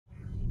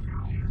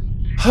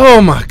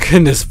Oh my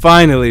goodness,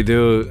 finally,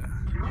 dude.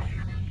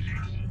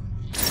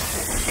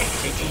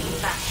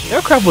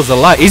 Aircraft was a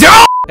lot easier.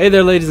 Hey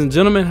there, ladies and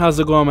gentlemen, how's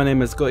it going? My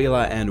name is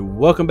GOATeli and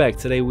welcome back.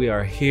 Today we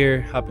are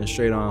here, hopping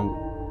straight on.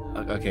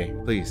 Okay,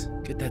 please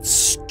get that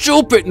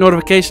stupid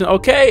notification.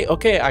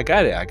 Okay, I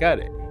got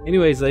it.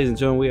 Anyways, ladies and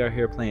gentlemen, we are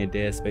here playing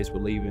Dead Space.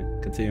 We're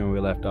leaving, continuing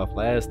where we left off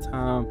last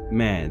time.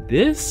 Man,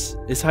 this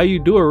is how you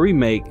do a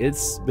remake.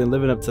 It's been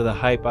living up to the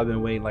hype. I've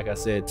been waiting, like I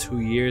said, 2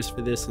 years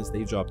for this since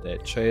they dropped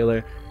that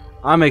trailer.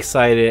 I'm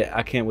excited.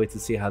 I can't wait to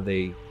see how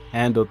they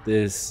handled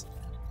this.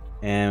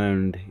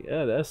 And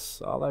yeah,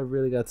 that's all I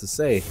really got to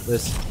say.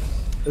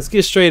 Let's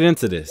get straight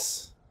into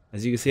this.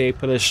 As you can see, they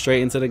put us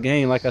straight into the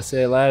game, like I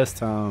said last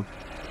time.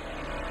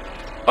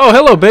 Oh,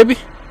 hello, baby.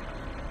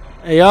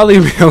 Hey, y'all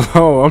leave me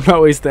alone. I'm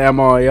not wasting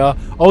ammo on y'all.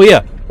 Oh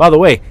yeah, by the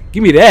way,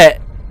 give me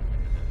that.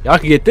 Y'all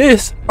can get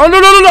this. Oh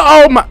no.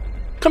 Oh my,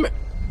 come here.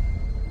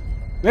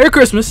 Merry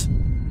Christmas.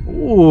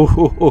 Ooh.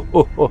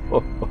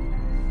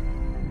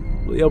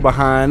 Yo,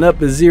 behind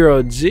up is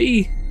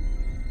 0G.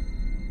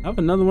 I have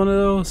another one of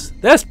those.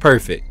 That's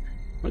perfect.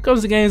 When it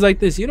comes to games like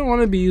this, you don't want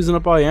to be using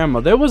up all your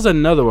ammo. There was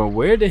another one.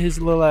 Where did his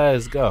little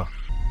ass go?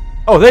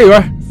 Oh, there you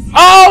are.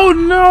 Oh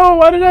no!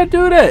 Why did I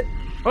do that?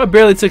 Oh, I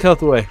barely took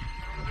health away.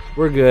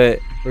 We're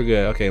good.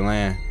 Okay,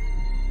 land.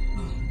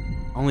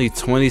 Only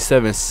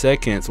 27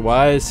 seconds.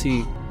 Why is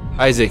he...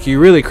 Isaac, you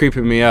really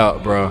creeping me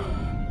out, bro.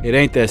 It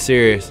ain't that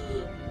serious.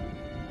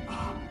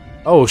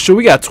 Oh, shoot,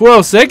 we got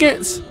 12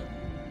 seconds?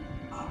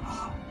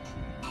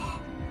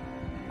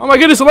 Oh my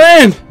goodness,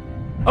 land!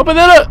 Open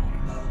that up!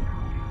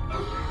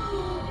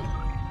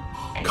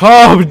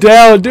 Calm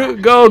down,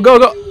 dude. Go.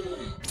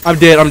 I'm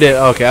dead.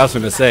 Okay, I was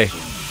gonna say.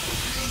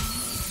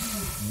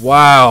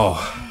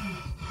 Wow.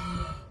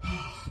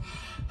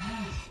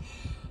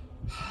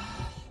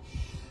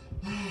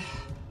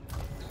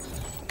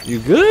 You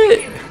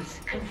good?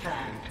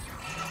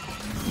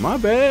 My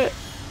bad.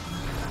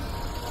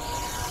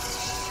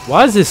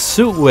 Why is this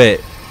suit wet?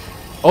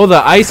 Oh,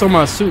 the ice on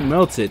my suit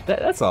melted.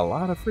 That's a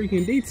lot of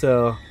freaking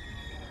detail.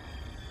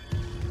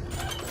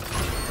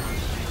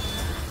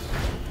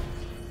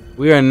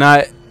 We are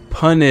not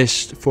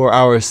punished for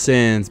our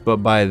sins, but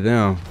by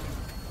them.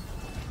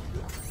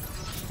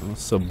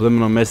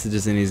 Subliminal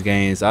messages in these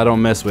games. I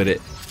don't mess with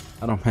it.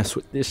 I don't mess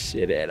with this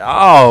shit at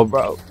all,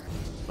 bro.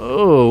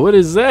 Oh, what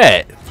is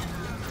that?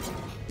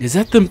 Is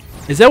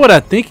that what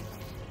I think?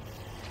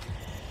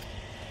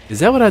 Is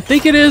that what I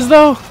think it is,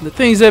 though? The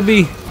things that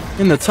be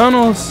in the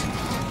tunnels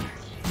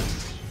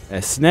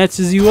that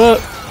snatches you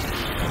up.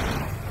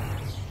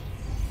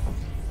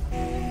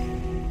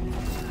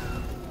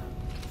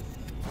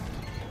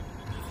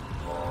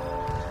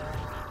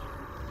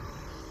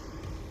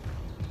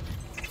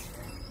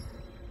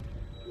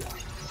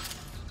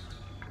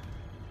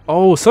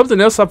 Oh, something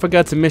else I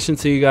forgot to mention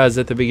to you guys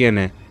at the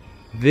beginning.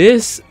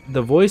 The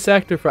voice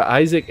actor for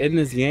Isaac in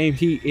this game,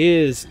 he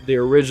is the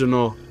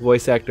original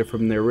voice actor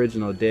from the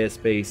original Dead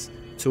Space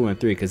 2 and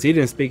 3. Because he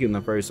didn't speak in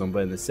the first one,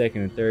 but in the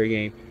second and third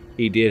game,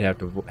 he did have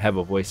to have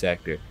a voice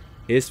actor.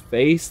 His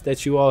face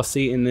that you all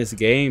see in this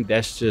game,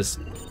 that's just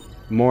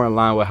more in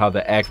line with how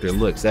the actor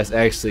looks. That's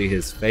actually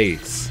his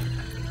face.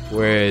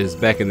 Whereas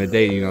back in the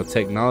day, you know,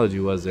 technology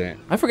wasn't...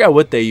 I forgot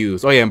what they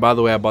used. Oh yeah, and by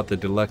the way, I bought the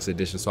deluxe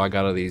edition, so I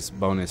got all these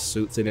bonus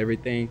suits and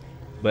everything.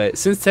 But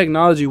since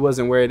technology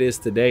wasn't where it is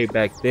today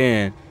back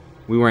then,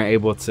 we weren't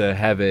able to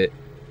have it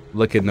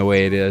looking the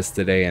way it is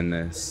today in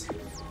this.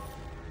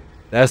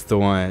 That's the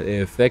one. The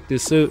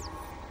infected suit.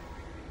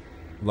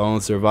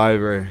 Lone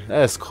survivor.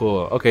 That's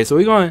cool. Okay, so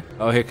we're going...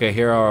 Oh, okay,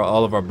 here are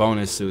all of our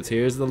bonus suits.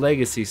 Here's the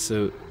legacy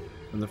suit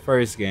from the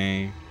first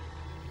game.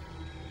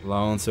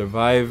 Lone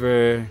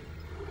survivor.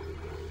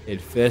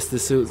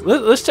 Infested suits.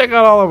 Let's check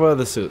out all of our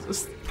other suits.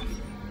 Let's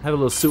have a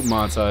little suit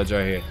montage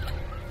right here.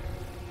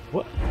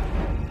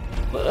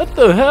 What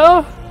the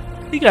hell?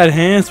 He got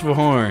hands for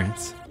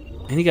horns.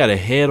 And he got a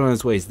head on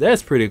his waist.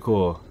 That's pretty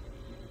cool.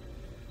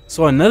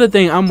 So another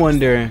thing I'm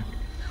wondering,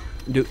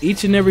 do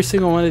each and every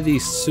single one of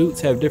these suits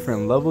have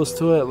different levels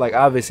to it? Like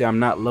obviously I'm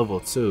not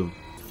level 2.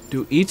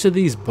 Do each of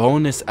these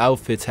bonus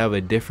outfits have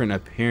a different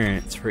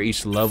appearance for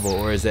each level,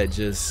 or is that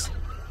just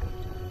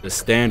the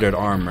standard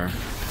armor?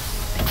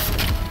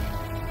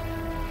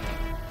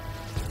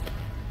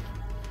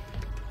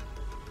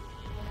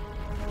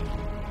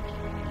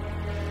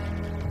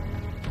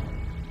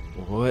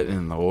 What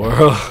in the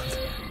world?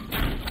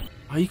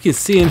 Oh, you can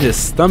see in his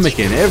stomach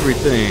and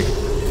everything.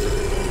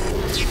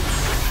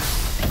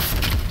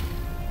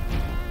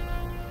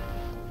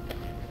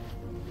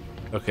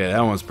 Okay, that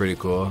one's pretty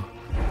cool.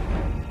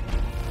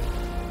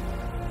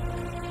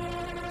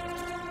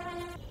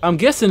 I'm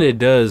guessing it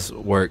does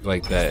work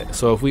like that.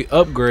 So if we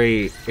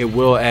upgrade, it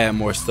will add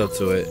more stuff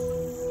to it.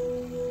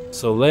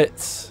 So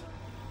let's...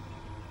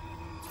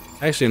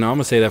 Actually, no, I'm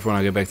gonna say that for when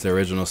I get back to the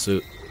original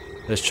suit.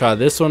 Let's try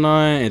this one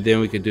on, and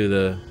then we could do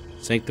the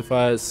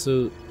sanctified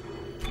suit,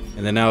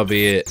 and then that'll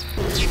be it.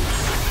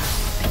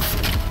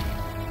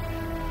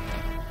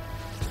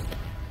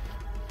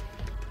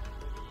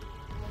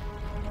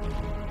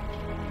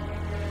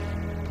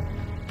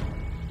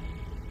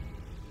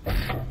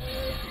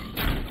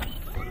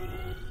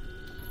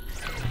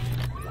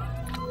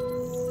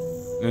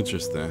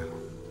 Interesting.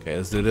 Okay,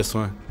 let's do this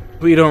one.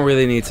 We don't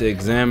really need to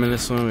examine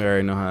this one. We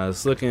already know how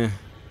it's looking.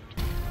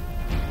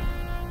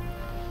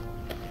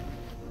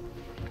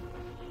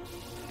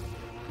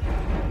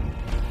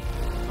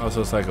 Oh,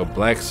 so it's like a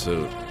black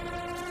suit.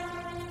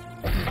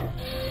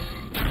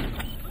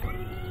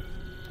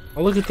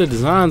 Oh, look at the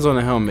designs on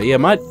the helmet.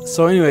 Yeah,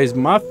 so anyways,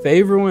 my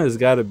favorite one has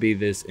got to be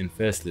this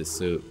infested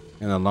suit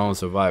and the lone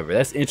survivor.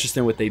 That's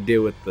interesting what they did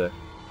with the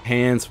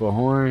hands for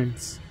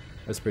horns.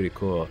 That's pretty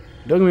cool.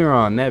 Don't get me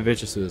wrong, that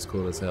venture suit is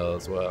cool as hell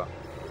as well.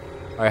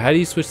 Alright, how do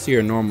you switch to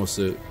your normal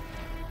suit?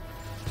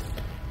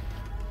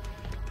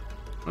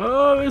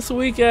 Oh, it's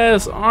weak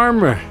ass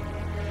armor.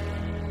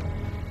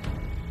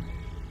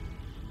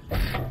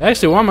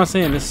 Actually, why am I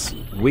saying this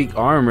weak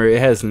armor? It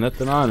has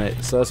nothing on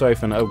it. So that's why I'm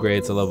finna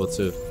upgrade to level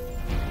 2.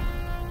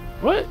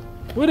 What?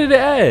 What did it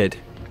add?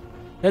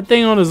 That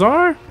thing on his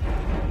arm?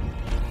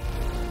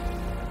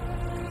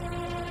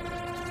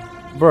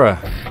 Bruh.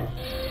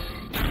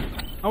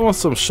 I want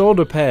some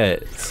shoulder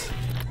pads.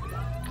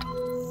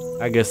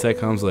 I guess that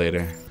comes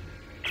later.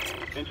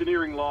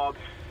 Engineering log.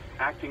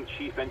 Acting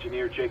Chief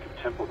Engineer Jacob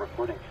Temple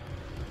reporting.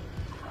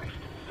 Christ,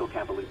 still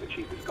can't believe the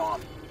chief is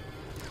gone.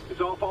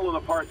 It's all fallen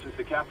apart since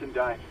the captain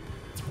died.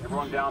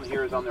 Everyone down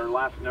here is on their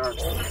last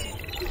nerves.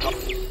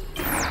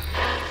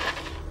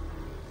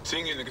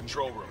 Seeing you in the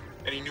control room.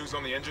 Any news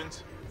on the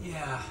engines?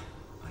 Yeah,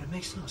 but it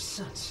makes no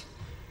sense.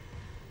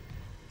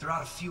 They're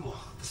out of fuel.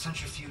 The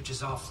centrifuge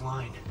is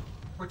offline.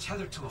 We're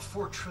tethered to a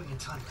 4 trillion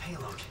ton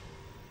payload.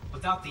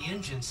 Without the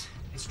engines,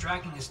 it's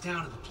dragging us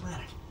down to the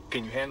planet.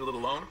 Can you handle it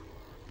alone?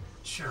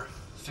 Sure.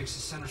 Fix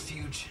the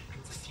centrifuge,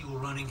 get the fuel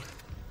running,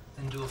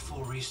 then do a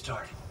full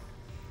restart.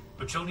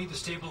 But you'll need to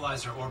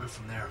stabilize our orbit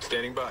from there.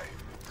 Standing by.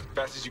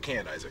 Fast as you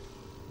can, Isaac.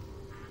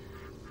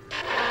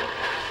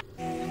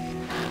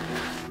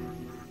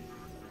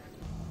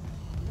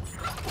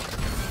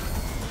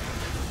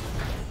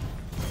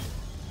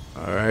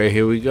 Alright,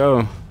 here we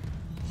go.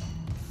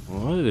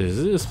 What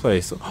is this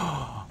place?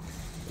 Oh,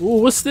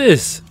 what's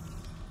this?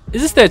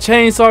 Is this that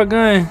chainsaw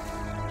gun?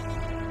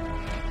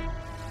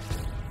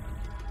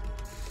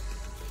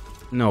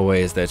 No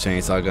way it's that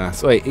chainsaw gun.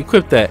 So wait,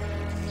 equip that.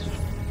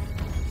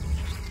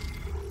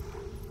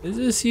 Is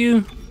this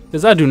you?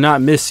 Because I do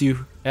not miss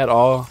you at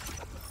all.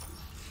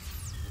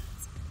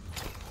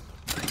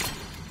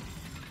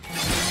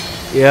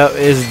 Yep,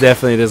 it's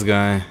definitely this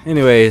gun.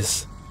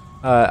 Anyways,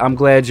 I'm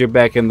glad you're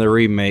back in the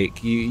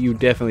remake. You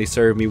definitely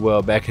served me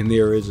well back in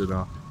the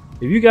original.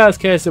 If you guys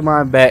cast your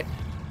mind back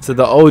to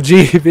the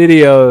OG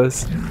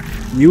videos,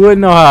 you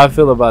wouldn't know how I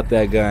feel about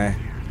that gun.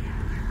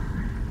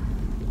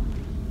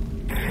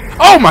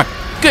 Oh my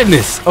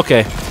goodness!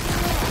 Okay.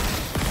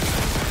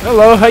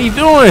 Hello, how you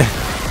doing?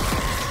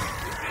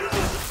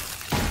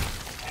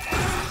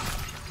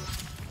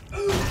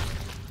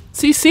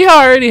 See how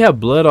I already have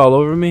blood all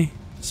over me?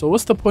 So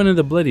what's the point of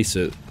the bloody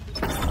suit?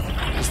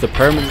 Just to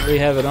permanently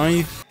have it on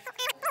you?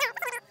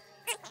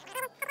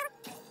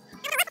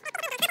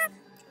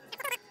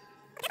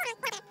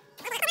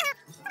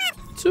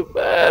 Too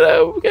bad,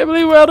 I can't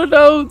believe we're out of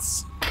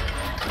notes.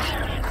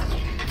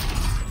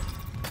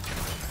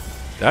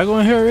 Did I go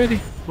in here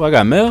already? Well, I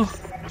got mail.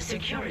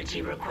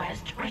 Security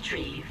request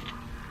retrieved.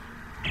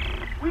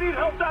 We need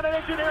help down in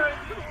engineering.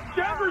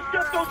 Jammers,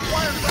 get those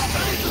wires out.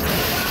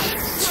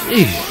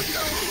 Jeez.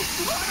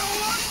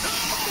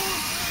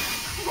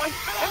 Right,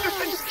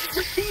 Henderson,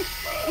 your teeth.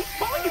 He's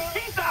pulling his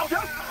teeth out.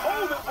 Just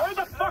hold it. Where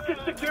the fuck is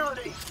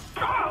security?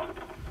 Oh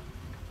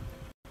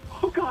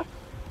God,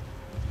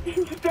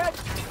 he's dead.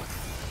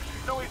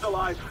 No, he's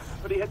alive,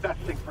 but he hit that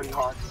thing pretty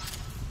hard.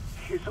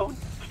 His own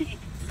teeth.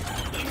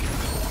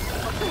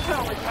 What the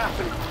hell is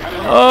happening?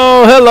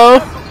 Oh, hello.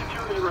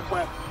 Security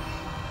request.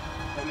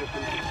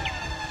 Henderson.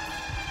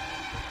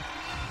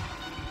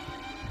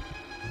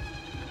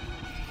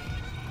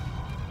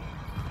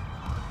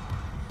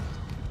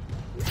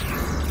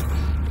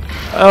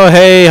 Oh,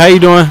 hey, how you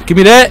doing? Give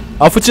me that.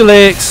 Off with your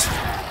legs.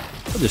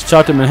 I just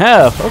chopped him in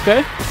half.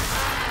 Okay.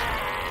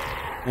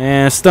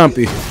 And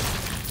Stumpy.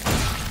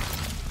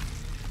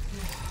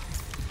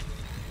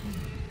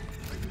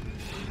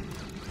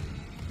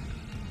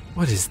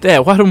 What is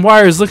that? Why are them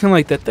wires looking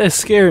like that? That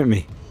scared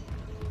me.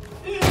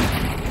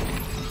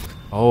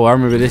 Oh, I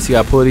remember this. You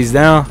gotta pull these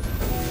down.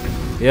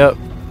 Yep.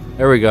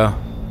 There we go.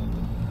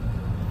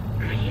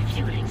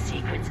 Refueling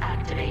sequence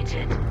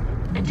activated.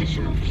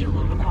 Additional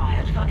fuel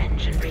required for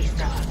engine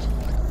restart.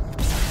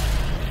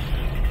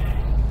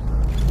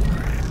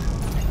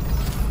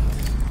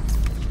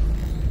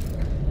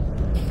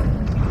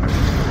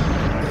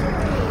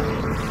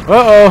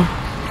 Uh-oh.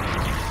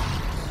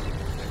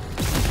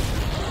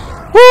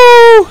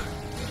 Woo!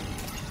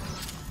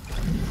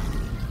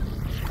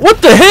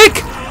 What the heck?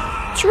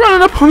 What you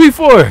running up on me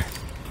for?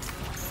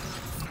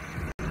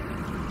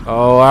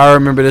 Oh, I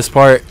remember this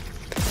part.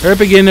 Hurry up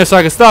and get in there so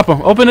I can stop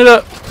him. Open it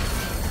up.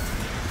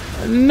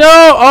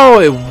 No! Oh,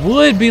 it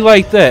would be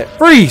like that.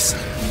 Freeze!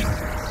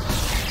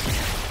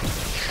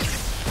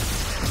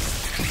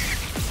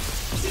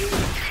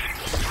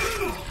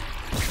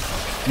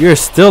 You're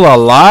still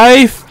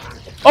alive?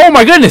 Oh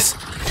my goodness!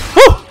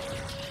 Woo!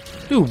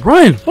 Dude,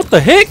 run! What the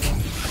heck?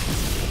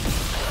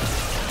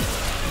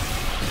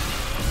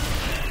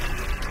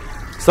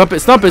 Stop it,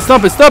 stop it,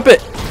 stop it, stop it!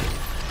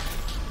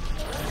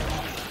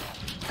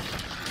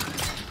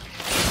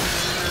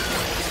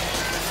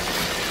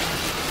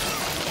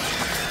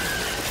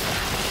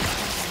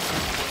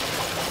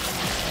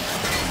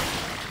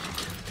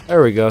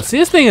 There we go. See,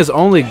 this thing is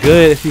only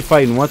good if you're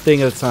fighting one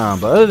thing at a time.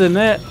 But other than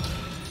that,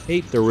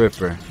 hate the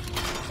Ripper.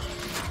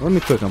 Let me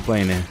quit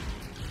complaining.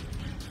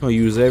 Gonna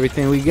use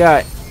everything we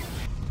got.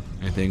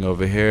 Anything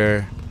over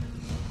here?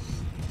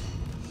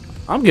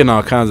 I'm getting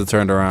all kinds of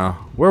turned around.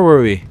 Where were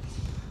we?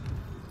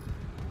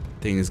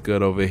 Things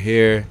good over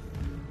here.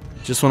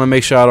 Just want to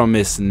make sure I don't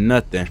miss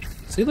nothing.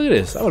 See, look at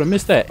this. I would have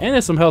missed that. And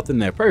there's some health in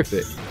there.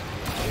 Perfect.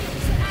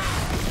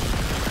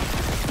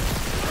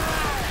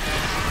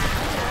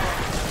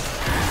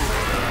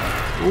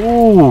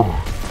 Ooh.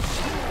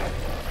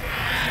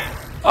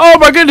 Oh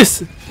my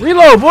goodness.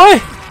 Reload, boy.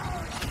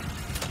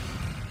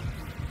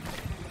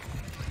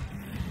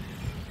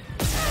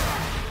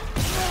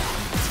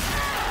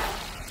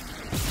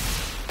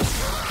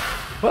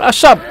 What? I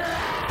shot.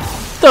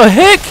 The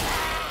heck?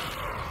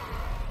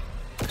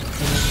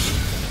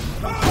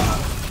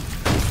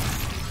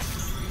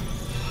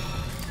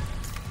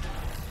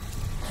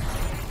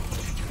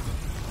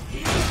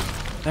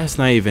 That's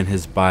not even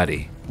his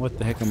body. What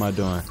the heck am I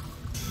doing?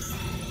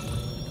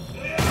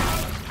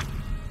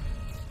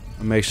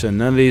 I'll make sure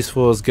none of these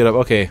fools get up.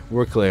 Okay,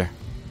 we're clear.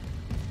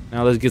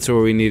 Now let's get to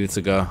where we needed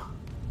to go.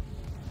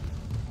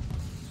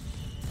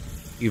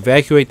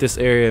 Evacuate this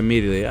area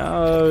immediately.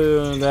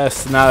 Oh,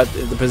 that's not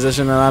the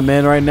position that I'm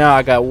in right now.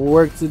 I got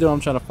work to do. I'm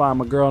trying to find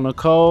my girl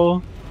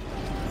Nicole.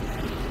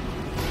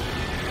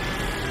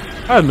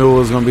 I knew it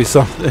was gonna be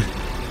something.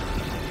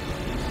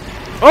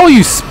 Oh,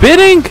 you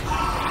spitting?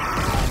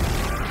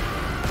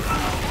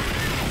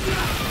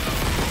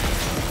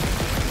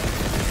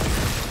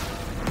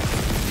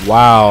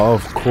 Wow,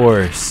 of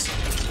course.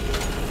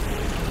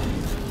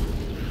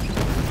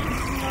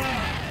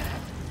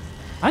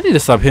 I need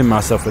to stop hitting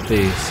myself with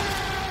these.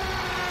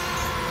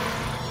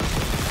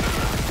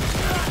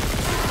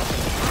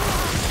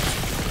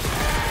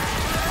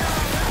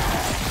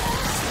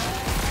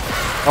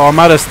 Oh, I'm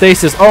out of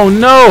stasis. Oh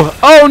no!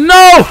 Oh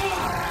no!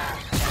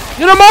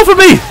 Get him off of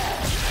me!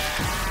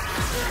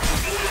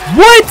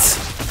 What?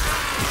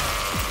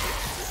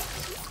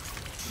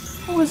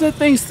 How is that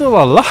thing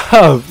still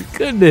alive?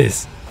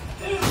 Goodness.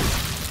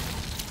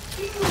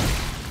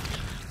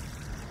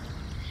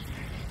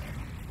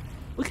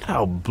 Look at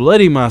how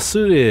bloody my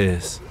suit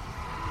is.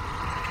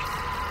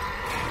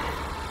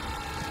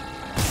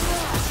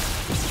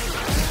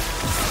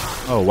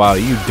 Oh wow,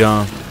 you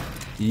dumb.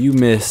 You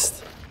missed.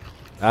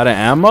 Out of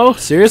ammo?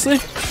 Seriously?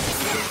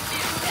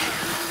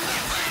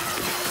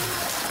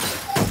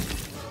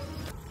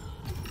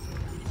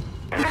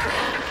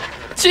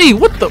 Gee,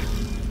 what the?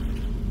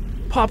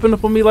 Popping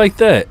up on me like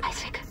that.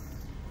 Isaac.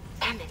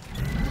 Damn it.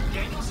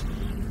 Daniels?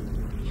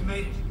 You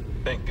made it.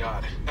 Thank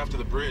God. After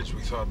the bridge, we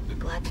thought that...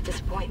 Glad to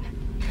disappoint.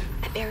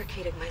 I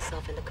barricaded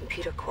myself in the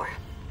computer core.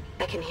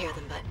 I can hear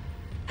them, but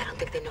I don't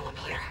think they know I'm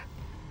here.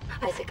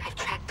 Isaac, I've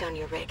tracked down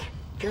your rig.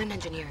 You're in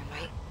engineering,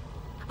 right?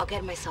 I'll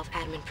get myself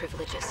admin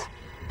privileges.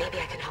 Maybe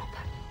I can help.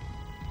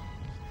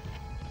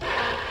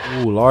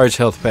 Ooh, large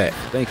health pack.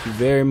 Thank you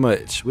very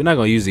much. We're not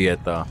gonna use it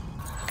yet, though.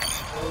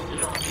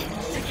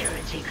 Login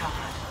security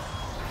card.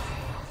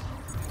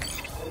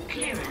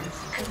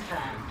 Clearance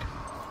confirmed.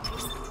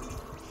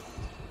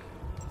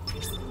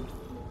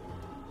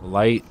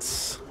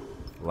 Lights.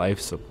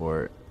 Life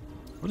support.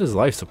 What is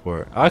life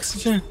support?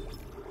 Oxygen?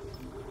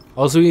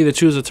 Also, we need to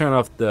choose to turn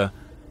off the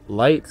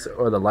lights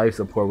or the life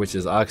support, which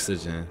is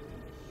oxygen.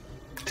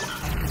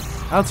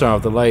 I'll turn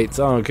off the lights.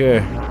 I don't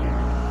care.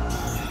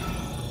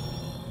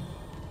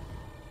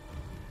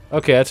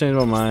 Okay, I changed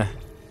my mind.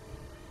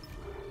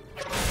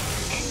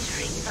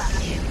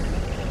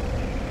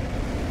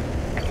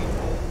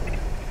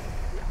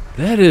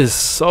 That is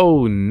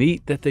so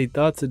neat that they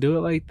thought to do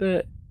it like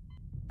that.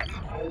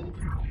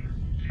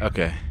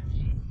 Okay.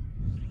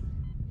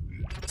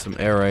 Some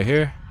air right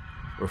here.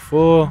 We're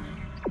full.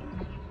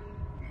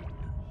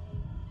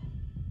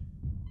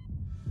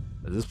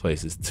 This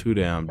place is too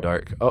damn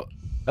dark. Oh,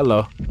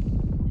 hello.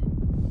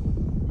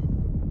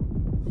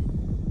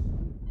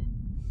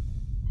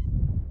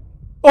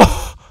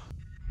 Oh!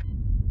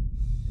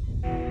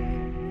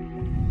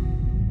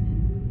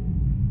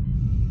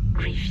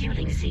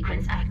 Refueling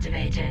sequence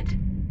activated.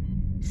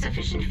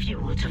 Sufficient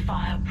fuel to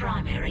fire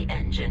primary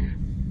engine.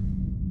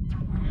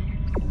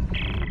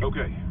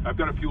 Okay, I've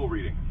got a fuel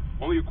reading.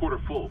 Only a quarter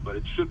full, but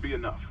it should be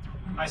enough.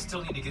 I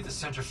still need to get the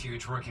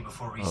centrifuge working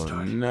before Oh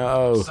restart.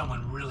 no.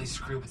 Someone really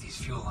screwed with these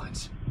fuel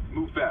lines.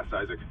 Move fast,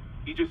 Isaac.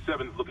 Aegis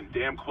 7's looking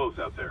damn close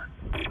out there.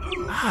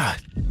 Ah.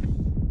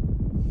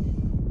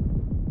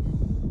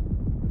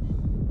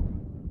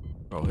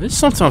 Bro, it's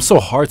sometimes so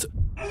hard to...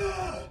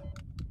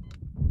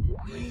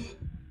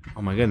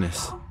 Oh my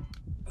goodness.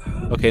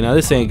 Okay, now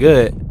this ain't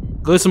good.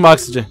 Go get some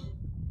oxygen.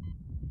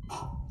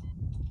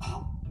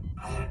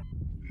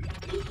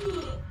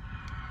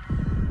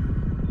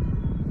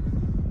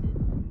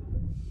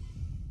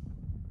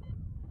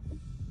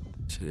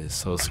 is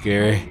so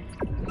scary.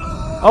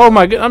 Oh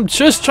my god, I'm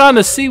just trying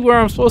to see where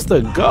I'm supposed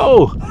to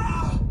go.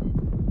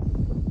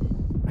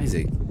 Why is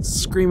it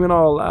screaming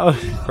all loud?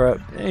 Crap,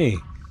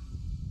 dang.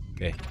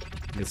 Okay,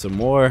 get some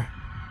more.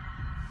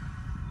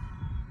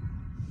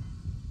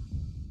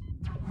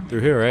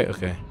 Through here, right?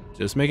 Okay,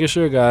 just making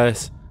sure,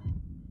 guys.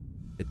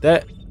 Hit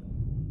that.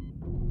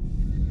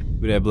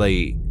 With that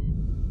blade.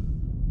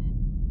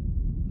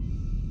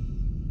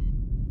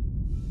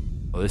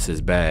 Oh, this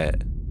is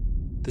bad.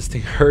 This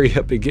thing hurry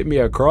up and get me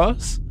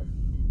across?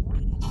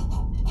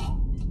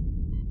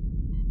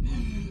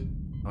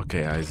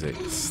 Okay, Isaac,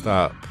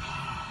 stop.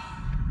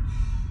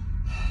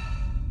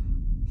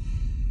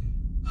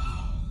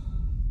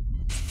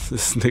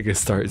 This nigga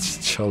starts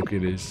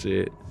choking and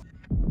shit.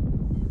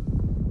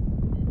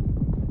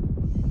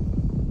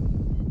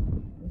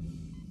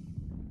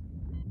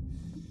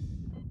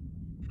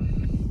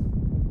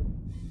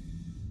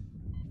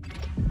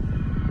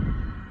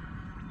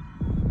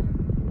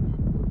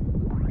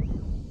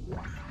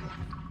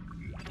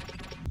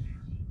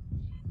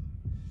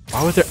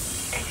 Why would there...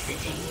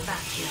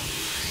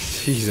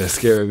 Jeez, that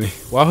scared me.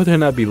 Why would there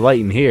not be light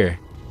in here?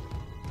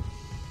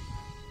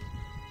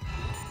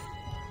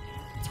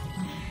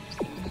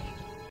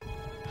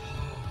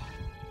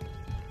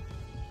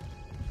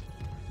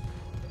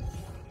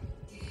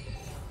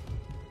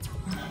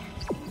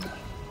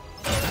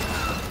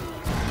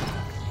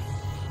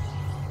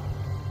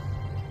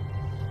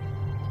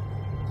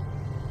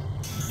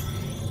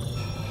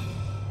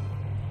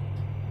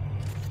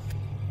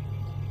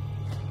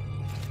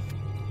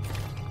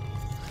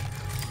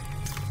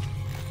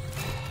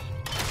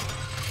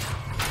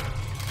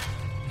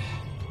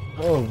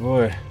 Oh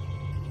boy.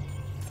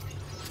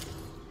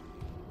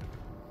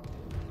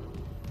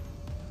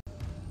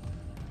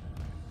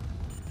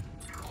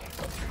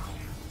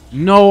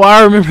 No,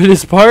 I remember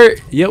this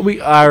part.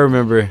 Yep, I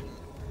remember.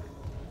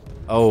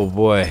 Oh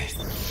boy.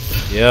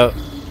 Yep.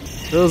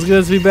 Feels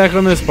good to be back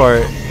on this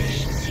part.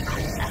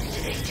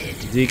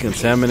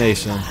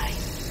 Decontamination.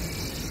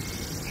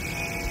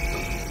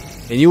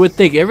 And you would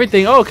think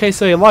everything, oh, okay,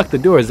 so you locked the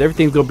doors.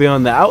 Everything's gonna be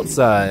on the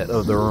outside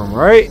of the room,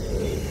 right?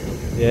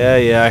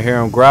 Yeah, I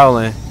hear him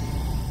growling.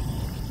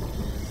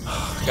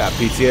 Got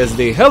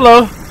PTSD.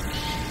 Hello.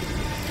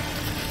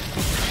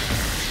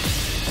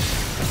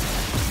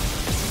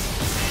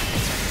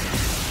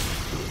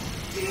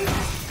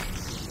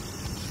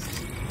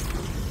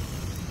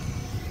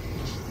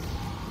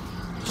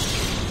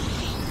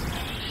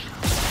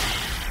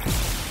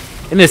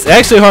 And it's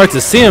actually hard to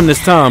see him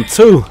this time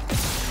too.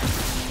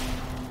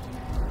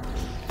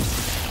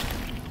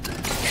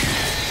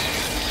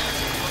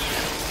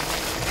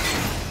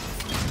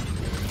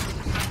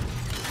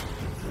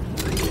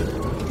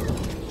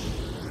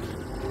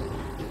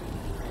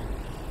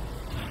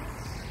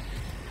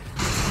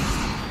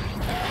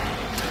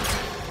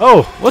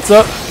 Oh, what's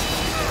up?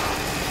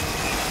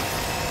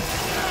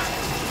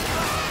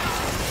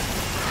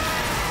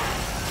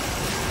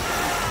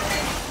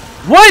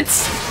 What?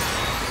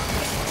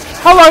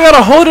 How long I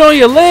gotta hold it on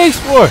your legs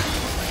for?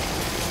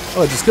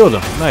 Oh, I just killed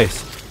him.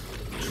 Nice.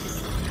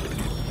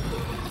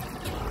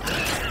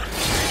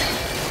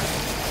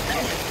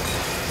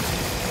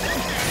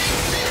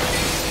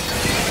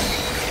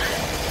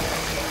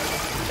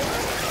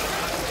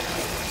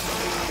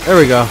 There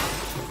we go.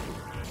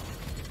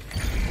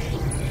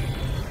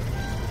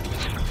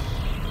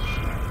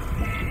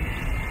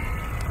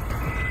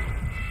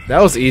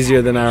 That was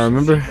easier than I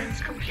remember.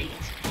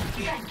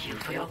 Thank you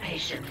for your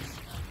patience.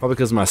 Probably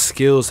because my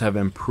skills have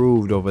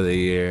improved over the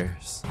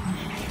years.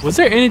 Was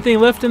there anything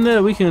left in there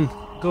that we can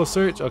go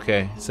search?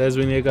 Okay, says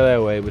we need to go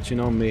that way, but you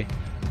know me.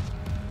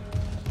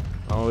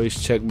 Always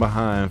check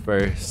behind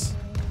first.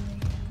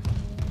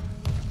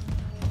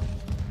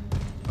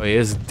 Oh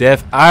yeah, it's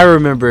death. I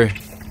remember.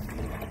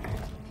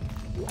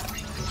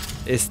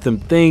 It's them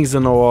things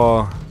on the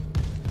wall.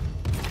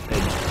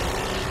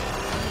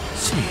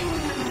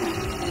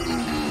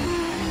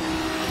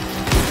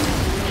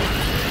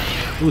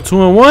 Ooh,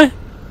 2 and 1?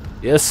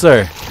 Yes,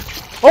 sir.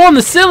 Oh, on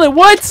the ceiling,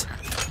 what?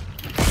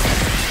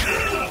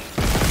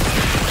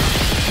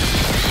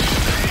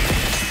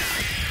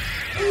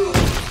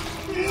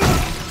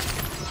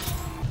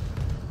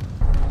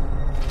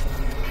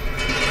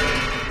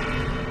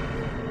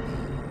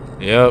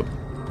 Yep.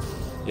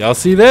 Y'all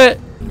see that?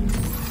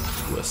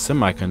 Ooh, a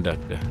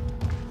semiconductor.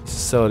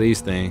 Sell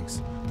these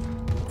things.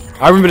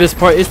 I remember this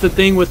part. It's the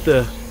thing with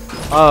the,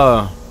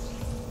 oh,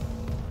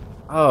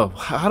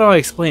 how do I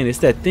explain it? It's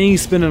that thing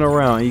spinning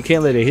around. You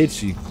can't let it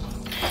hit you.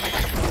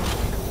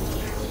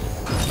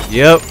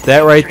 Yep,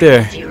 that right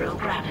there.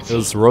 It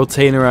was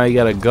rotating around. You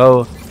gotta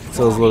go to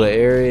those little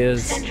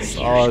areas. It's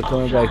all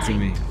coming back to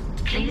me.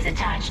 Please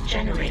attach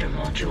generator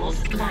modules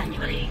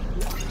manually.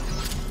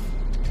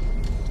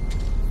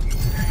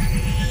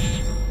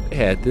 They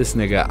had this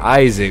nigga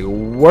Isaac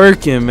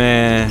working,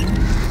 man.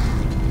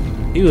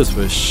 He was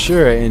for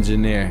sure an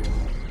engineer.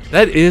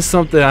 That is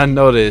something I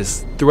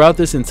noticed throughout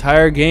this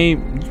entire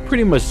game. You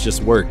pretty much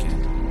just working.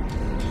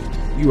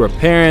 You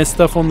repairing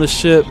stuff on the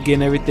ship,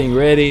 getting everything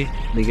ready,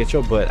 and then get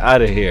your butt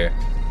out of here.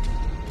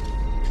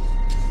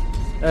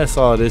 That's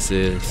all this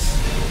is.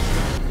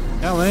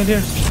 Can I land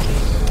here?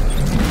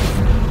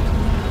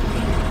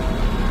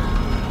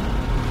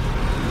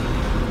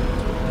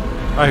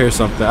 I hear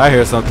something. I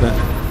hear something.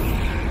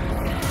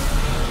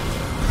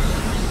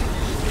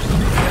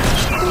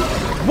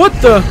 What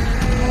the?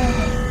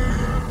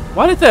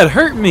 Why did that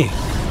hurt me?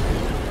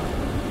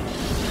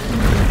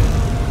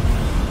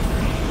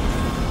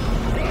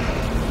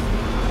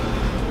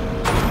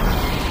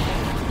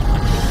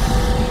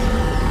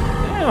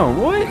 Damn,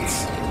 what?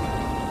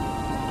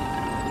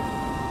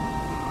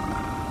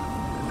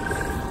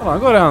 Hold on,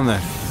 go down there.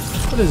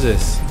 What is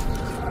this?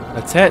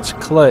 Attach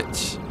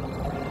clutch.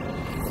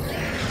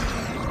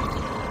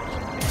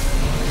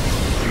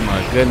 Oh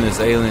my goodness,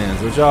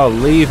 aliens. Would y'all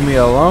leave me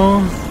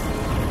alone?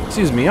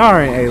 Excuse me, y'all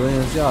ain't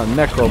aliens. Y'all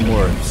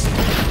necromorphs.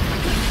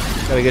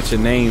 Gotta get your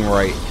name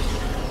right.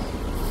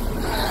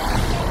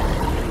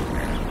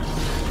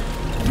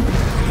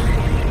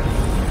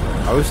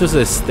 Are we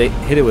supposed to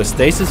hit it with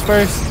stasis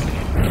first?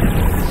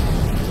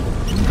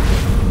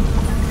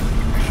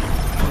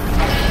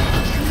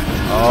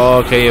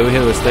 Oh, okay, yeah, we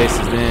hit it with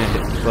stasis, then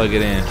plug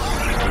it in.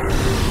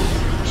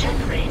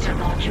 Generator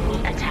module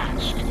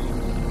attached.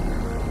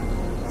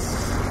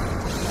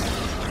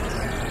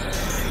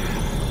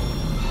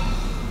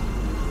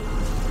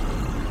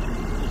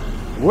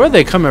 Where are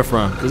they coming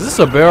from? Because this is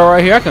a barrel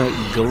right here. I can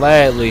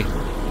gladly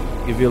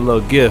give you a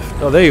little gift.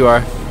 Oh, there you are.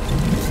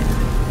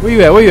 Where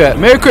you at? Where you at?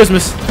 Merry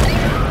Christmas.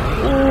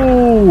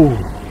 Ooh.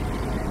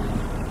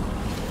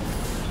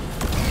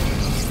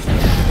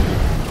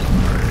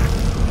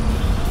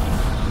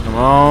 Come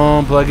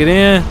on, plug it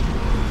in.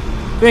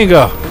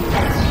 Bingo.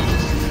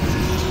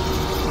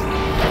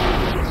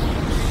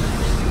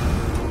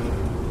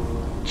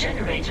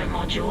 Generator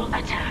module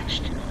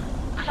attached.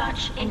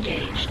 Clutch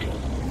engaged.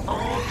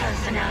 All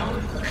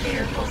personnel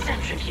clear for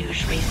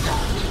centrifuge restart.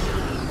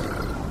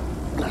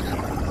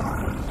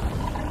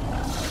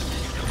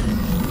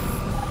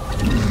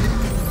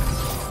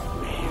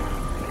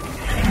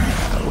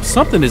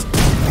 Something is...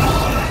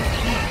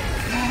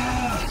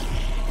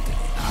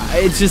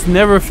 It just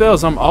never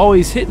fails. I'm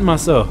always hitting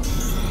myself.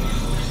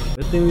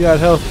 Good thing we got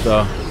health,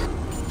 though.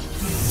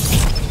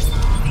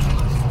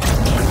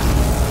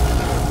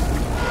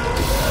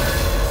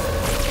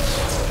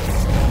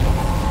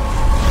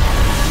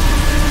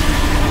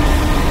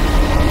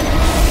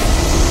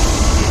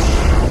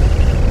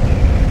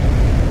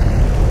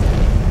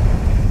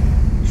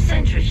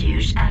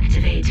 Centrifuge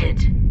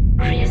activated.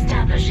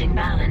 Re-establishing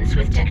balance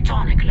with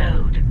tectonic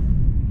load.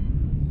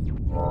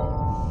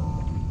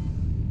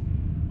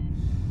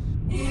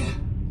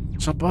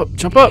 Jump up,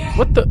 jump up.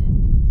 What the?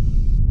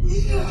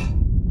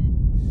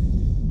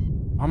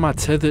 Why am I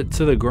tethered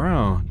to the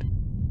ground?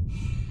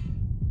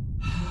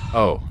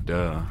 Oh,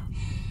 duh.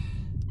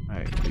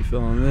 Alright, you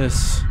feeling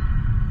this?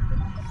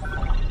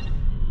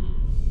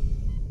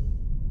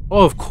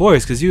 Oh, of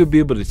course, because you would be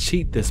able to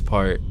cheat this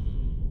part.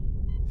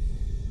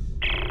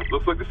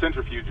 Looks like the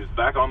centrifuge is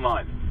back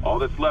online. All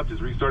that's left is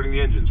restarting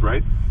the engines,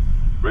 right?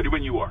 Ready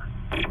when you are.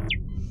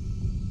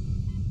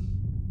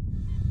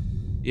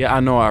 Yeah,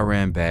 I know I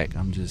ran back.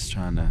 I'm just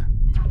trying to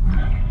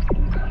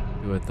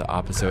do it the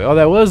opposite way. Oh,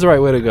 that was the right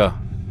way to go.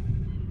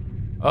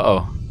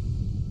 Uh-oh.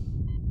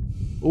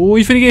 Oh,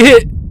 you finna get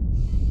hit.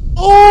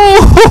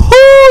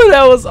 Oh,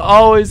 that was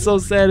always so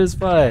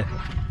satisfying.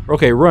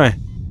 Okay, run.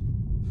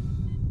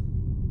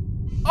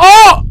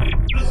 Oh!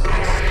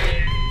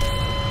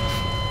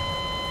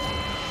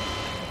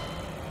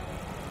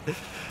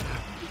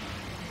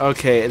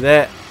 Okay,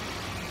 that...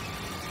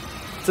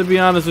 To be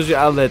honest with you,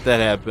 I'll let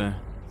that happen.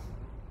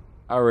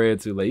 I ran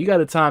too late. You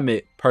gotta time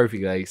it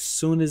perfectly. Like, as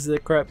soon as the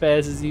crap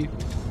passes you,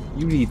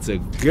 you need to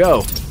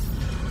go.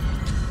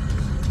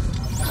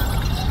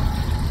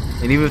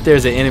 And even if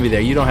there's an enemy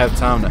there, you don't have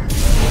time to...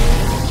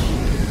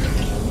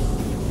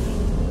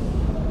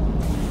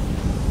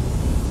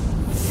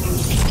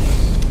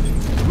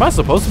 Am I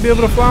supposed to be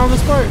able to fly on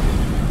this part?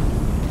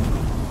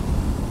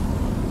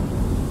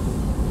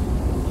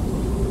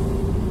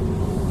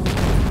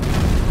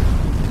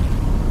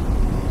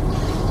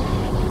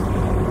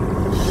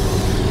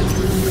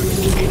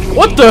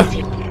 What the?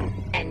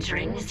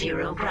 Entering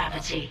zero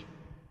gravity.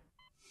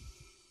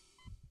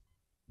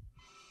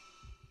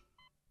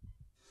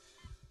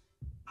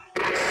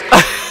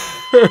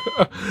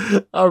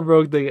 I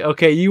broke the...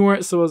 Okay, you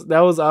weren't supposed... That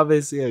was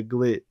obviously a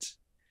glitch.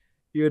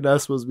 You're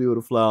not supposed to be able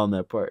to fly on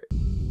that part.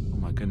 Oh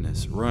my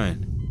goodness,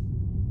 run.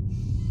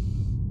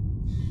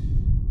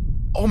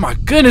 Oh my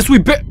goodness, we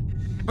bet...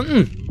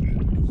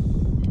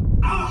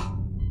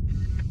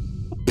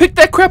 Pick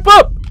that crap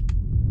up!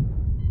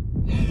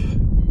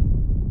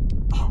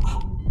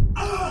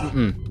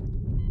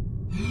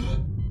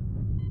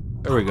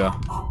 There we go.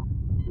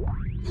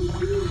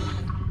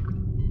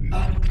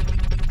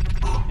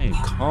 Hey,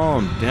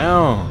 calm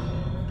down.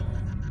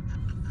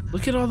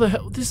 Look at all the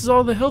health. This is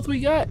all the health we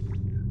got.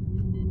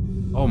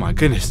 Oh my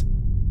goodness.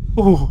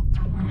 Ooh.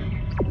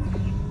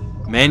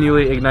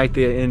 Manually ignite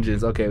the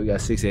engines. Okay, we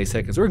got 68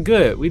 seconds. We're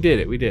good. We did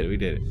it. We did it. We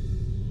did it.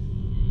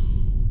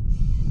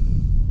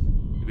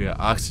 Maybe an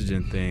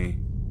oxygen thing.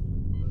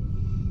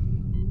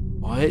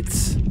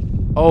 What?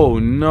 Oh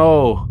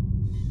no.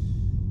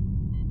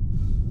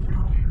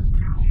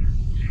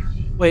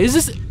 Wait, is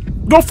this...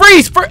 Go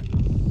freeze!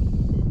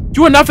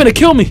 You are not finna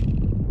kill me!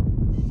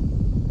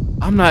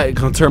 I'm not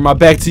gonna turn my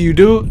back to you,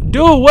 dude.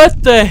 Dude,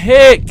 what the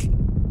heck?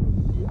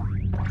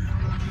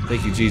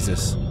 Thank you,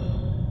 Jesus.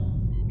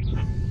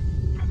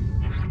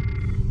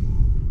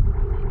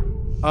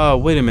 Oh,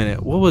 wait a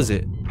minute. What was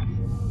it?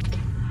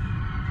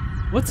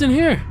 What's in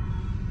here?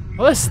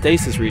 Oh, that's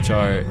stasis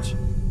recharge.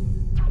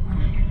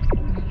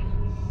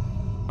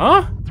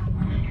 Huh?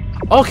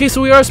 Okay, so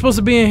we are supposed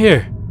to be in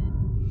here.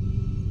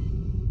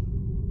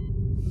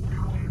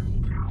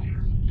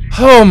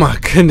 Oh my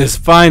goodness,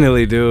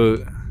 finally,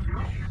 dude.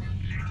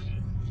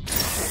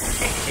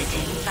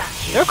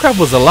 That crap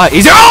was a lot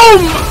easier. Oh!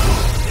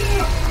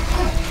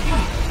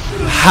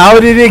 How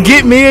did it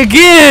get me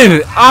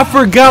again? I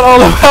forgot all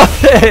about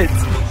that.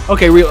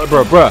 Okay,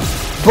 bruh.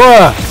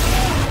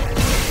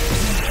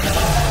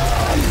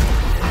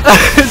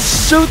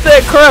 Shoot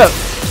that crap.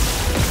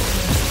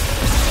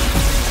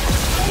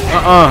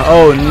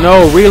 Oh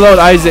no, reload,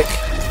 Isaac.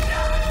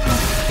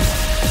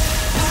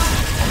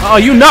 Oh,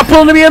 you not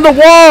pulling me in the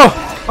wall.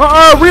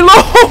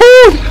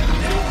 Reload.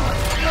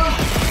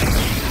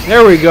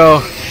 There we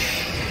go.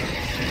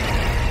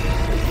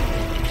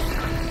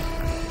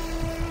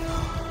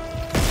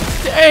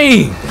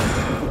 Dang.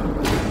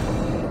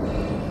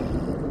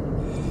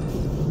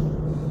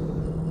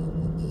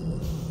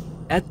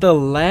 At the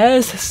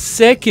last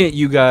second,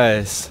 you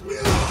guys,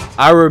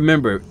 I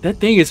remember that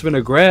thing is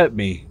gonna grab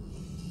me.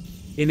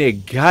 And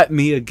it got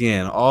me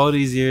again all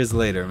these years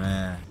later,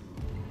 man.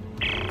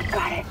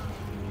 Got it.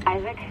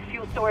 Isaac,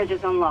 fuel storage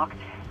is unlocked.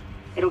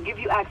 It'll give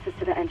you access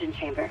to the engine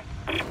chamber.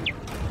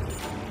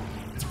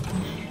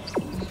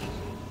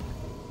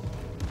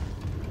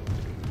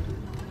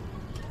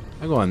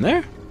 I go in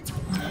there?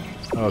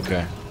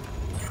 Okay.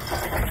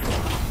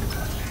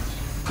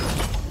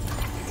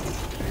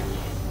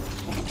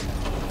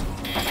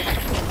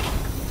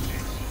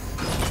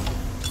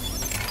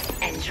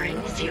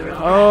 Entering 0.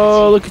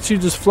 Oh, look at you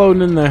just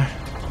floating in there.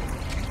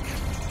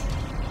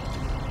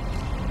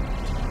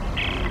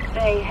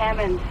 Hey,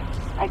 Hammond.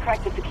 I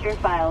cracked the secure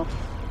files.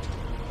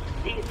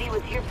 DC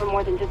was here for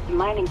more than just a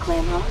mining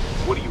claim, huh?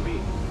 What do you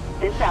mean?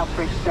 This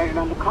outbreak started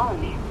on the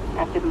colony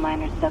after the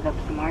miners dug up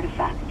some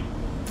artifacts.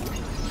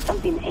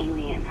 Something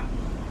alien.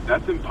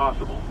 That's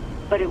impossible.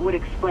 But it would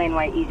explain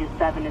why Aegis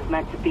 7 is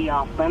meant to be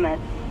off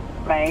limits,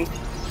 right?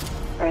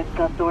 Earth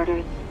God's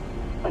orders.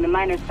 When the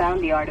miners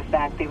found the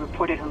artifact, they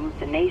reported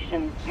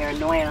hallucinations,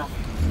 paranoia,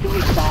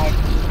 suicide.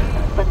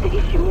 But the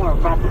Ishimura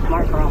brought this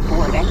marker on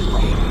board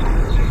anyway.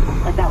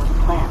 Like that was the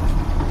plan.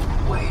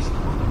 Wait.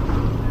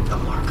 The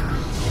marker.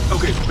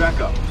 Okay, back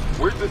up.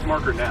 Where's this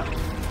marker now?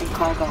 In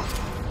cargo.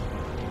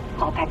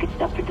 All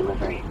packaged up for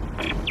delivery.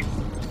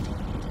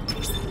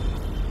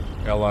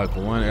 Airlock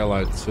 1,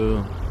 airlock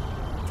 2.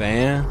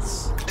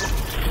 Fans.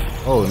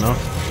 Oh no.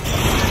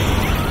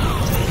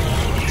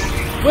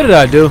 What did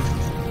I do?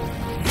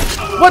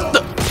 What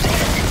the?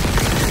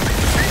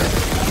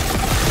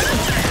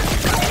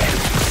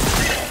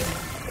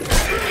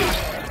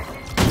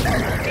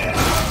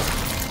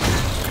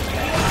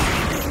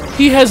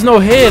 He has no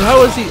head.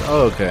 How is he?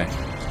 Oh, okay.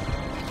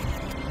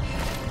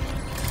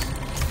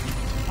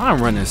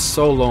 I'm running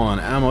so low on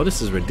ammo.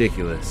 This is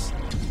ridiculous.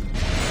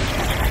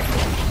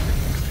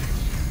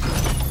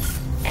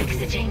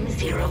 Exiting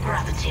 0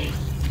 gravity.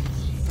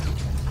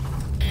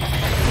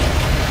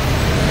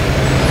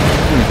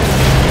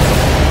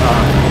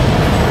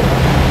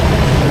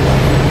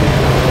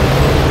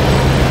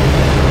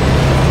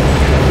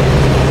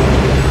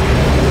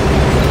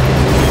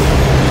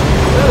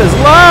 That is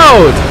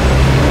loud.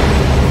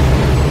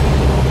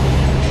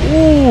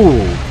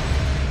 Ooh.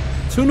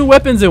 2 new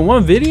weapons in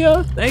one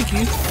video? Thank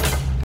you.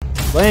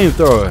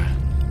 Flamethrower.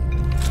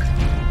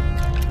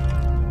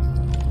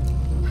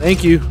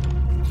 Thank you,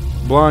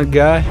 blonde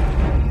guy.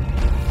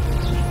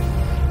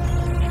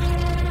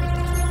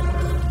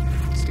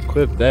 Let's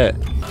equip that.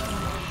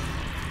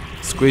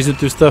 Squeezing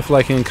through stuff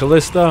like in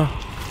Callisto.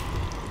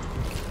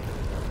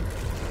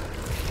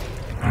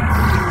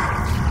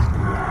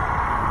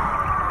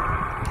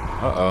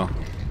 Uh-oh.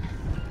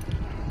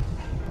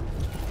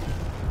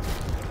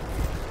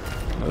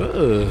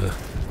 Ugh.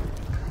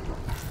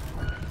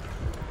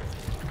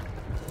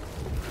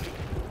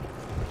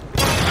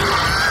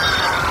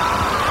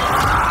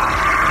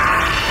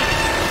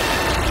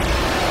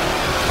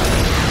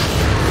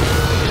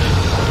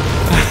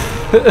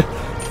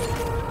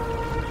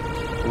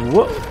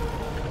 What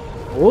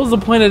was the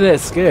point of that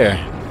scare?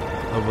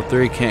 Level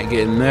 3 can't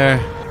get in there.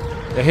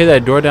 I hear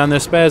that door down there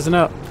spazzing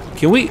out.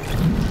 Can we?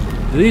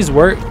 Do these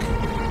work?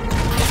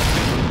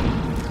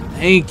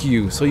 Thank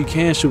you. So you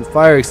can shoot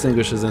fire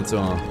extinguishers into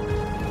them.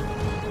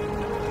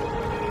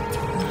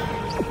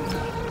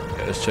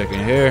 Okay, let's check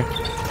in here.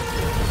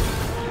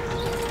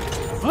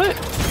 What?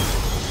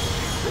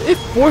 It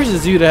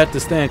forces you to have to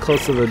stand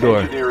close to the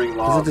door.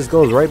 Because it just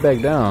goes right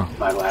back down.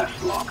 My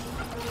last log.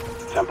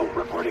 Temple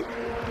reporting.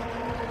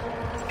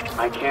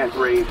 I can't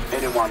raise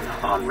anyone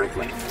on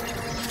Wrigley.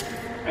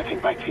 I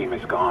think my team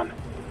is gone.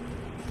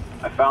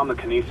 I found the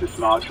kinesis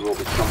module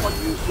that someone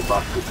used to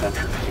bust the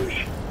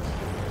centrifuge.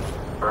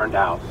 Burned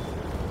out.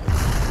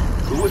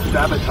 Who would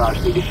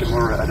sabotage the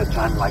Ishimura at a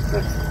time like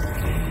this?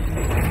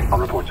 I'll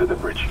report to the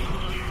bridge,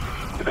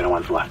 if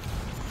anyone's left.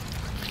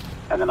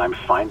 And then I'm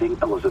finding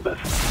Elizabeth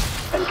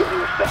and getting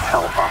us the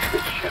hell off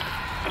this ship.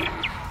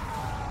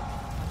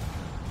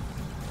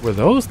 Were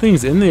those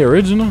things in the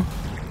original?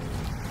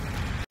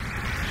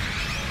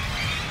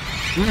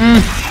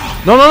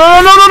 No, no, no,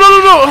 no, no, no, no, no,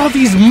 no! Oh,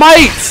 these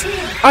mites!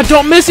 I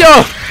don't miss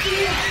y'all!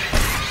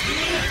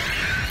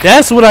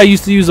 That's what I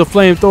used to use a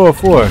flamethrower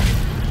for.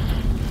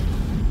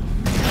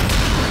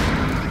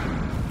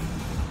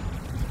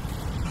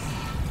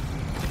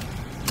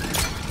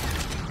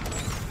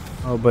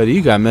 Oh, buddy,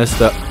 you got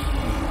messed up.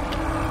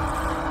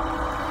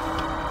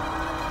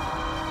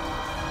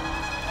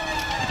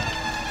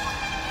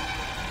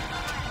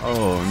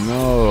 Oh,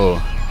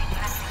 no.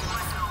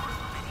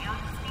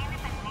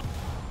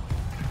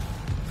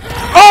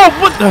 Oh,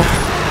 what the?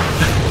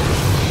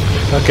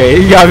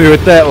 Okay, you got me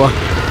with that one.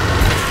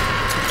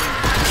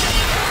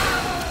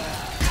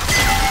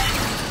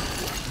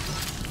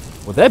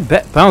 Will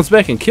that bounce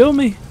back and kill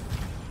me?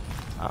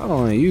 I don't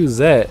want to use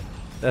that.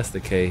 That's the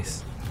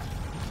case.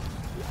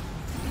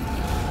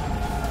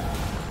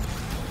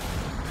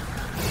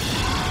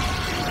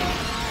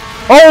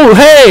 Oh,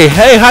 hey,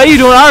 hey, how you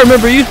doing? I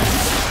remember you.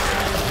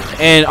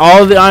 And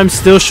I'm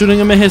still shooting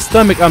him in his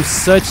stomach. I'm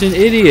such an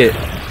idiot.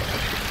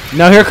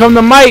 Now here come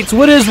the mites.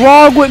 What is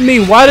wrong with me?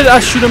 Why did I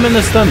shoot him in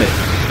the stomach?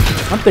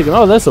 I'm thinking,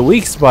 oh, that's a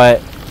weak spot.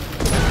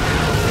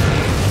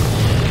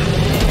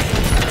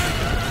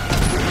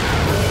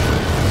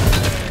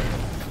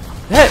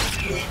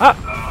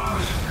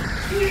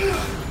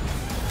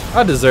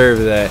 I deserve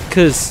that.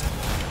 Because,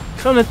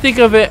 come to think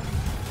of it,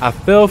 I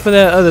fell for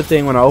that other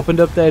thing when I opened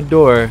up that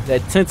door.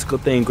 That tentacle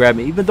thing grabbed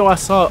me. Even though I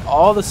saw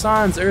all the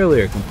signs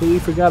earlier. Completely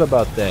forgot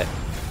about that.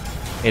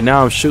 And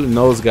now I'm shooting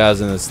those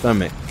guys in the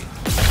stomach.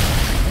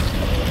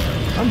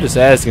 I'm just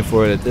asking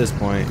for it at this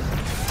point.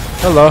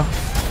 Hello.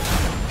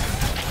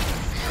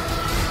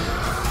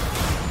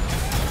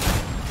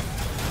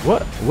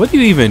 What do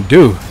you even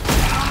do?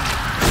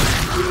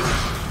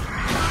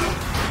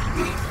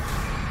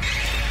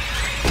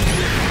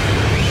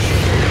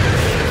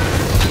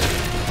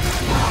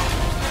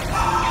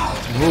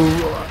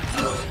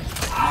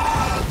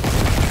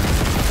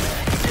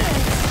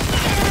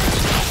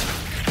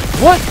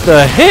 What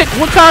the heck?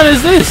 What kind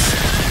is this?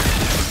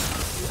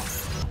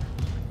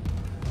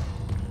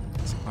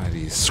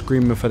 Somebody's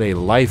screaming for their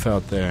life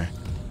out there.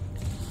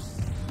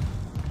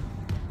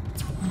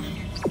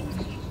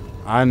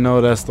 I know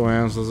that's the way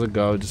I'm supposed to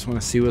go. Just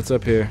want to see what's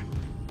up here.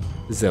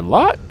 Is it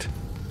locked?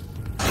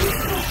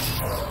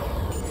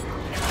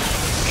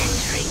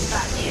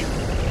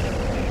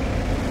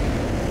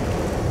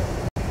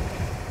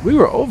 We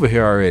were over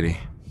here already.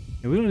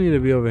 And we don't need to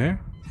be over here.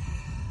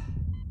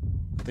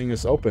 I think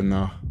it's open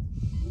though.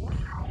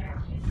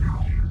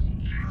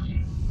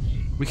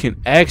 We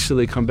can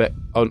actually come back.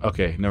 Oh,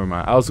 okay, never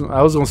mind. I was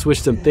gonna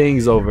switch some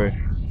things over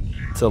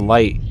to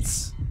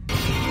lights.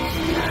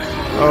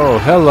 Oh,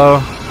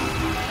 hello.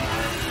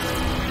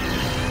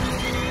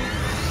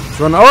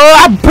 Run! Oh,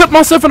 I put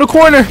myself in a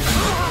corner.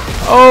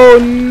 Oh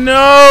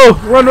no!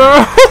 Run!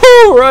 Run!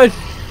 Run!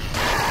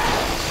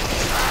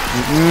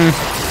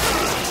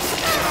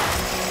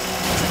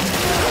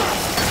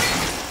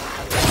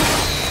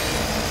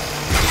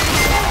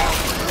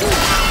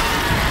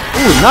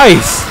 Ooh,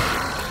 nice.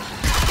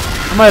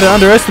 I might have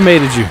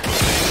underestimated you.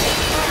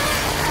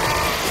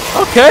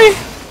 Okay.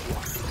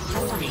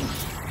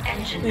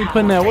 Ain't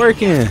putting that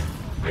work in.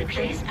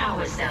 Replace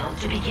power cell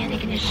to begin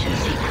ignition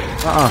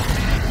sequence.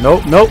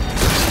 Nope, nope.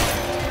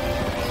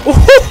 Ooh,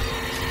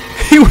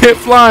 he went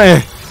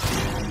flying.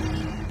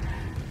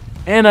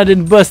 And I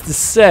didn't bust the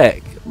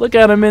sack. Look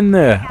at him in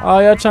there. Oh,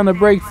 y'all trying to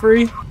break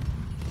free?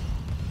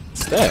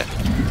 What's that?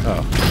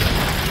 Oh.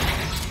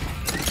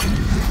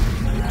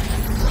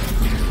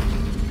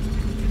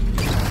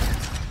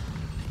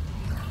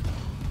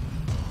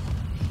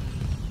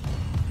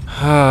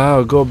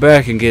 I'll go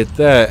back and get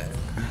that.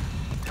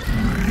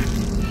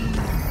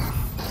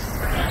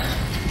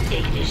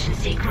 Ignition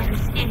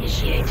sequence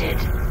initiated.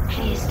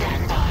 Please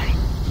stand by.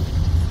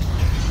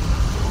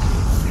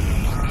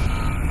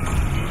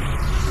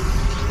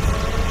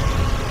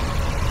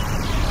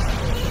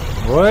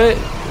 What?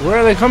 Where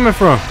are they coming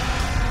from?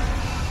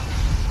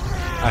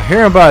 I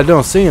hear them, but I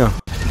don't see them.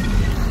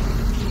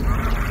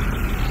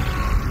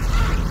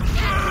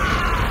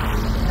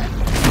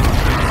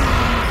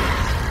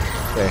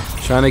 Okay,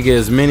 trying to get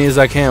as many as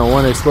I can in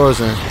one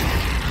explosion.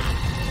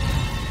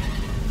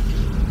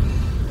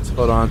 Let's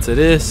hold on to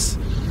this.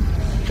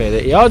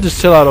 Okay, y'all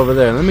just chill out over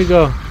there. Let me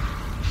go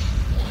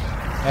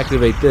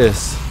activate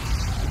this.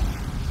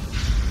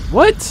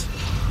 What?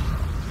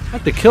 I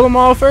have to kill them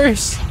all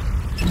first?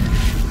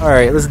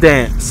 Alright, let's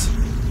dance.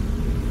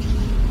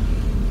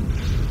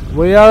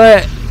 Where y'all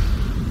at?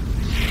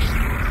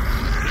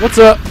 What's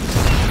up?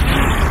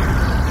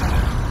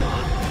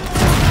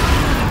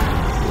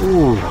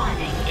 Ooh.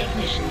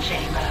 Ignition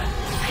chamber.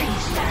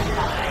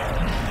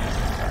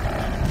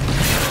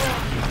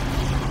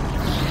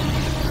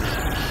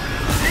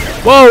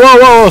 Whoa, whoa,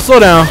 whoa, whoa, slow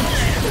down.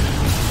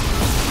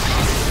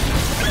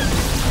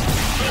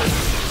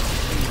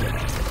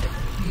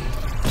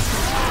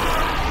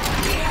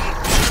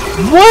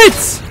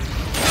 What?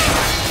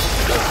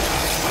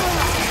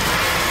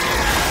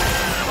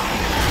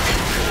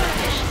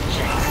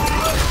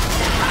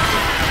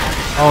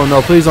 Oh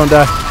no, please don't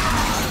die.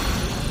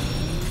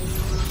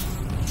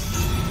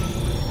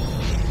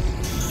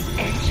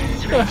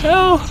 Engines What the ready.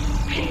 hell?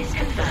 Please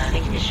confirm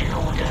ignition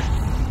order.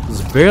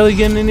 Was barely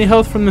getting any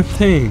health from the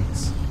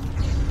things.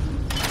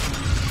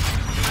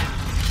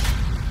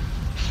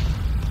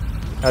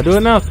 I do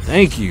it now?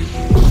 Thank you.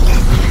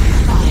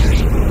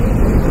 Firing.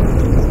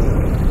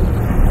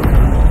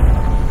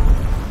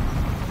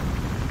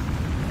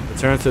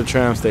 Return to the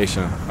tram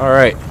station.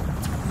 Alright.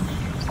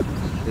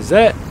 Is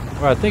that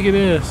where I think it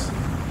is?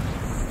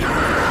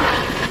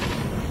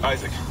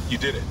 Isaac, you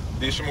did it.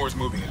 The Ishimura's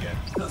moving again.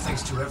 No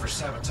thanks to whoever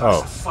sabotaged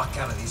Oh. the fuck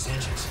out of these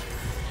engines.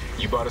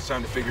 You bought us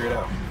time to figure it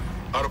out.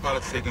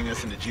 Autopilot's taking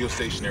us into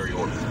geostationary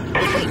orbit.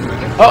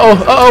 Uh-oh,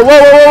 uh-oh, whoa,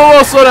 whoa, whoa,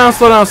 whoa, slow down,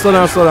 slow down, slow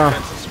down, slow down.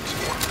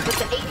 But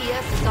the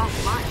ADS is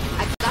offline.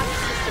 I've got the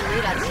system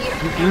readouts here.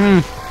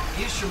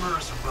 The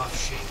Ishimura's in rough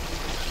shape.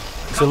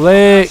 It's a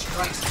leg.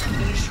 Strikes to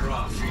finish her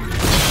off.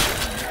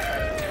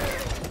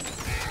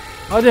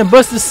 I didn't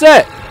bust the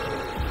set.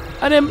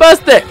 I didn't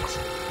bust it.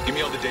 Give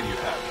me all the data you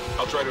have.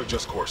 I'll try to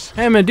adjust course.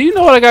 Hey man, do you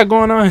know what I got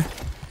going on?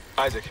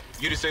 Isaac,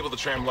 you disable the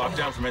tram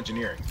lockdown from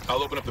engineering.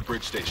 I'll open up the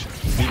bridge station.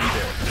 Meet me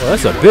there. Well,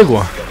 that's a big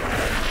one.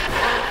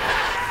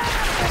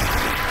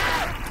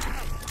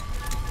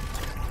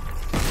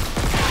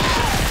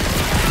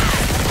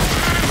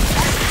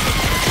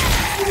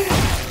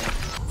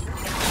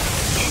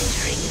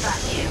 Entering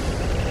vacuum.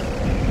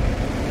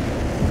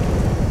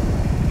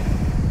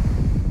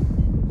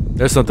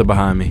 There's something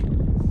behind me.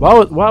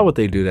 Why would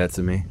they do that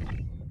to me?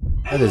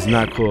 That is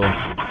not cool.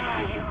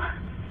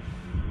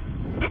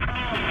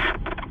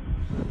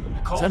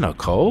 Nicole, Is that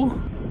Nicole?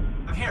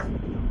 I'm here.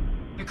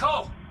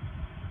 Nicole!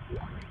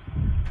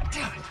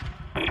 Damn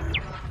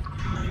it.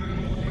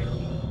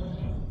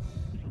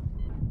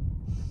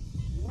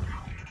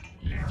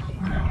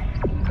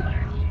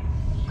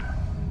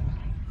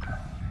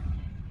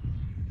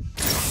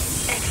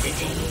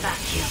 Exiting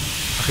vacuum.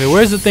 Okay,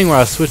 where's the thing where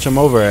I switch them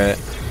over at?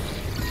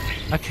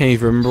 I can't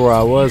even remember where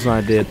I was when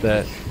I did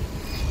that.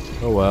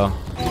 Oh well.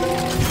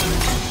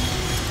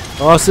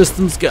 All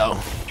systems go.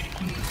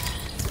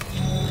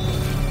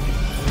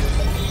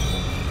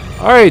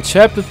 Alright,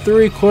 chapter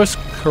 3, course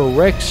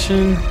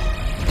correction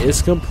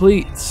is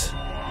complete.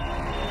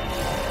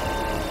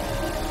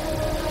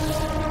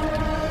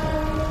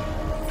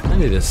 I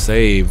need to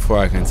save before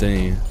I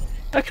continue.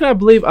 I cannot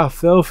believe I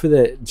fell for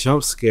that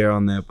jump scare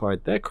on that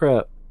part. That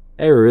crap,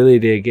 that really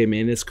did get me.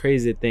 And it's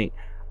crazy to think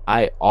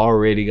I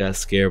already got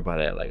scared by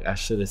that. Like, I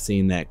should have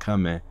seen that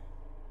coming.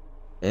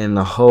 And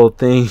the whole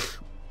thing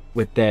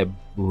with that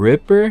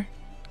Ripper,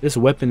 this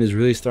weapon is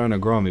really starting to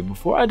grow on me.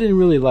 Before I didn't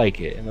really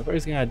like it, and the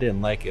first thing I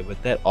didn't like it,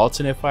 but that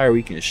alternate fire where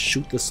you can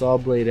shoot the saw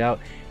blade out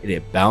and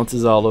it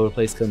bounces all over the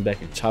place, comes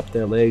back and chops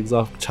their legs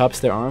off, chops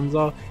their arms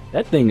off.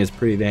 That thing is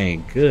pretty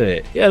dang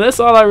good. Yeah, that's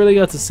all I really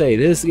got to say.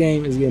 This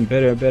game is getting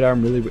better and better.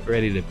 I'm really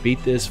ready to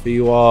beat this for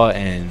you all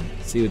and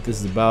see what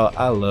this is about.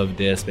 I love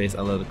Dead Space.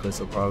 I love the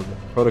Callisto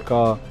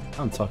Protocol.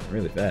 I'm talking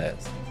really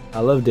fast. I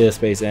love Dead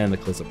Space and the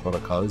Callisto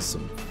Protocol. This is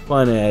some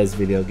fun ass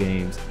video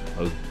games.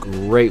 A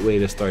great way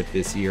to start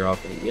this year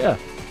off. And yeah,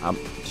 I'm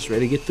just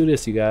ready to get through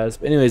this, you guys.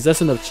 But anyways,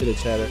 that's enough chitter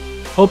chatter.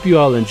 Hope you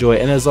all enjoy.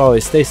 And as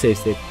always, stay safe,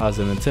 stay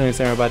positive. Until next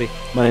time, everybody,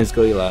 my name is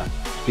GOATeli.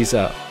 Peace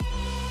out.